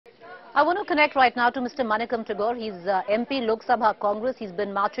I want to connect right now to Mr. Manickam Tagore. He's MP Lok Sabha Congress. He's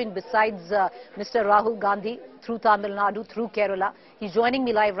been marching besides Mr. Rahul Gandhi through Tamil Nadu, through Kerala. He's joining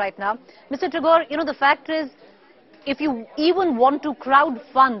me live right now. Mr. Tagore, the fact is, if you even want to crowd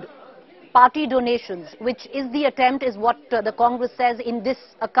fund party donations, which is the attempt, is what the Congress says in this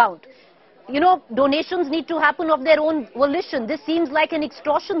account. Donations need to happen of their own volition. This seems like an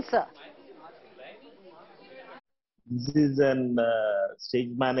extortion, sir. This is an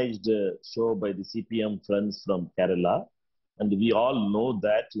stage-managed show by the CPM friends from Kerala. And we all know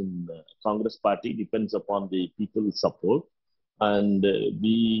that in Congress party depends upon the people's support. And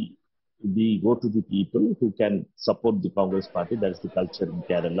we go to the people who can support the Congress party. That's the culture in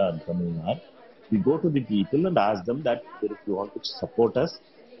Kerala and Tamil Nadu. We go to the people and ask them that if you want to support us,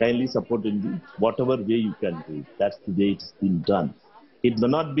 kindly support in the whatever way you can do. That's the way it's been done. It may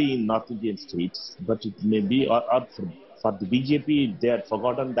not be in North Indian states, but it may be, or for the BJP, they had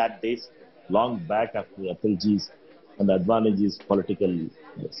forgotten that days long back after Atalji's and Advantage's political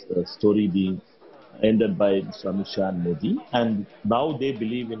story being ended by Mr. Amit Shah and Modi. And now they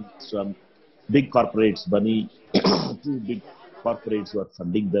believe in some big corporates, money, two big corporates who are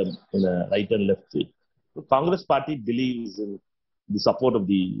funding them in a right and left way. The Congress party believes in the support of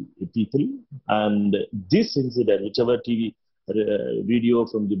the people. And this incident, whichever TV video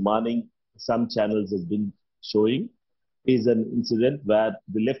from the morning some channels has been showing, is an incident where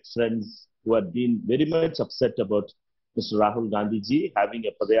the left friends who have been very much upset about Mr. Rahul Gandhi ji having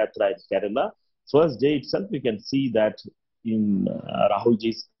a Padayatra in Kerala. First day itself, we can see that in Rahul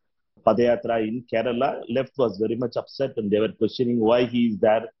ji's Padayatra in Kerala, left was very much upset and they were questioning why he is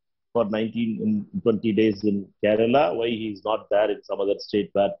there for 20 days in Kerala, why he is not there in some other state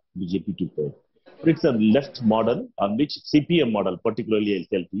where BJP took over. It's a left model on which CPM model, particularly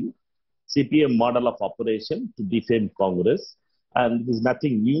I'll tell you, CPM model of operation to defame Congress. And there's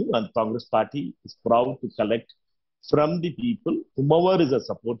nothing new, and Congress party is proud to collect from the people. Whomever is a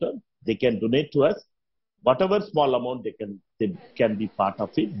supporter, they can donate to us. Whatever small amount they can be part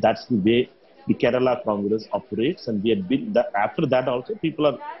of it. That's the way the Kerala Congress operates. And we had been that after that also people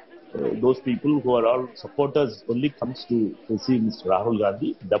are those people who are all supporters only comes to see Mr. Rahul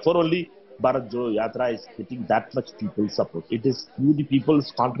Gandhi. Therefore only Bharat Jodo Yatra is getting that much people support. It is through the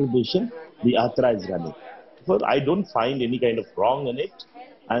people's contribution the Yatra is running. So I don't find any kind of wrong in it.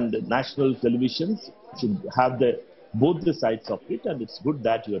 And national televisions should have both the sides of it. And it's good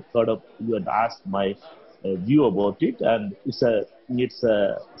that you had asked my view about it. And it's a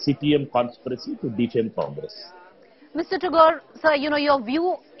CPM conspiracy to defame Congress. Mr. Tagore, sir, your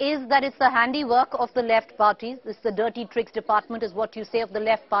view is that it's the handiwork of the left parties. It's the dirty tricks department is what you say of the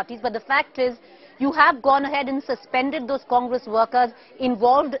left parties. But the fact is, you have gone ahead and suspended those Congress workers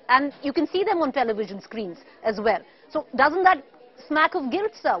involved, and you can see them on television screens as well. So doesn't that smack of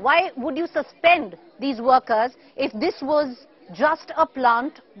guilt, sir? Why would you suspend these workers if this was just a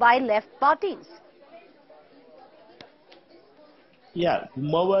plant by left parties? Yeah,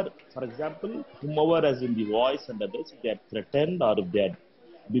 whomever, for example, whomever has in the voice and others, if they have threatened or if they have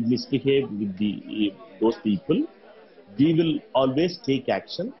been misbehaved with those people, we will always take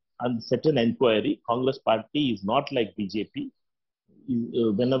action and set an inquiry. Congress party is not like BJP.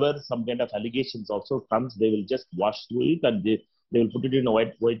 Whenever some kind of allegations also comes, they will just wash through it and they will put it in a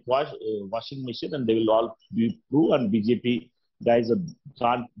washing machine and they will all be true, and BJP guys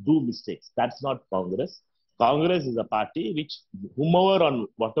can't do mistakes. That's not Congress. Congress is a party which, whomever on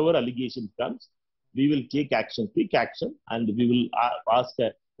whatever allegation comes, we will take action, quick action, and we will ask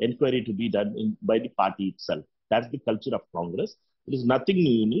an inquiry to be done by the party itself. That's the culture of Congress. There is nothing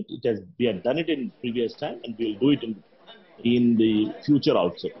new in it. We have done it in previous time, and we will do it in the future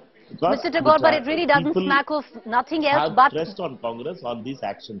also. Because Mr. Tagore, but it really doesn't smack of nothing else but trust on Congress on these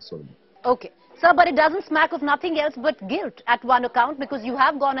actions only. Okay. Sir, but it doesn't smack of nothing else but guilt at one account, because you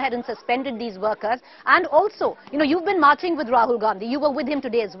have gone ahead and suspended these workers. And also, you've been marching with Rahul Gandhi. You were with him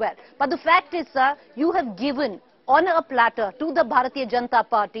today as well. But the fact is, sir, you have given on a platter to the Bharatiya Janata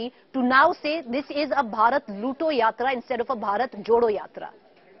Party to now say this is a Bharat Luto Yatra instead of a Bharat Jodo Yatra.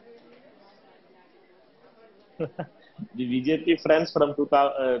 The BJP friends from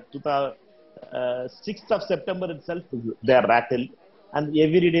 6th of September itself, they are rattled. And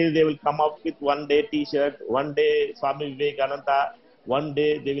every day they will come up with one day T-shirt, one day Swami Vivekananda, one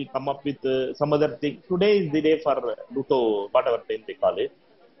day they will come up with some other thing. Today is the day for Luto, whatever name they call it.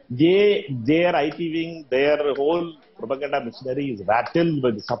 Their IT wing, their whole propaganda machinery is rattled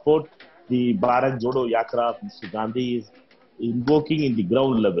by the support the Bharat Jodo Yatra of Mr. Gandhi is invoking in the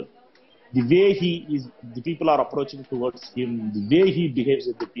ground level. The way the people are approaching towards him, the way he behaves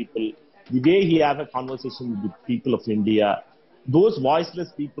with the people, the way he has a conversation with the people of India, those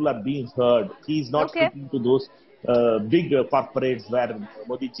voiceless people are being heard. He is not Okay. speaking to those big corporates where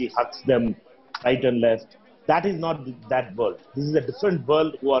Modi ji hugs them right and left. That is not that world. This is a different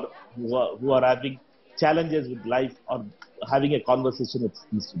world who are having challenges with life or having a conversation with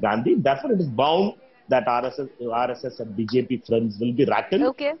Mr. Gandhi. Therefore, it is bound that RSS and BJP friends will be rattled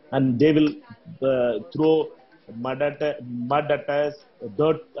Okay. and they will throw mud at us,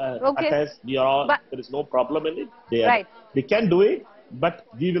 dirt at Okay. us. We are all, But there is no problem in it. right. They can do it, but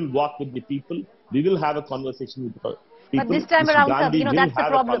we will walk with the people. We will have a conversation with the But people. this time Mr. around, sir, Gandhi will that's the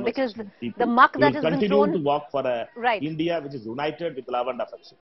have a problem because conversation with the people. muck He that will has been continue to thrown. walk for a Right. India which is united with love and affection.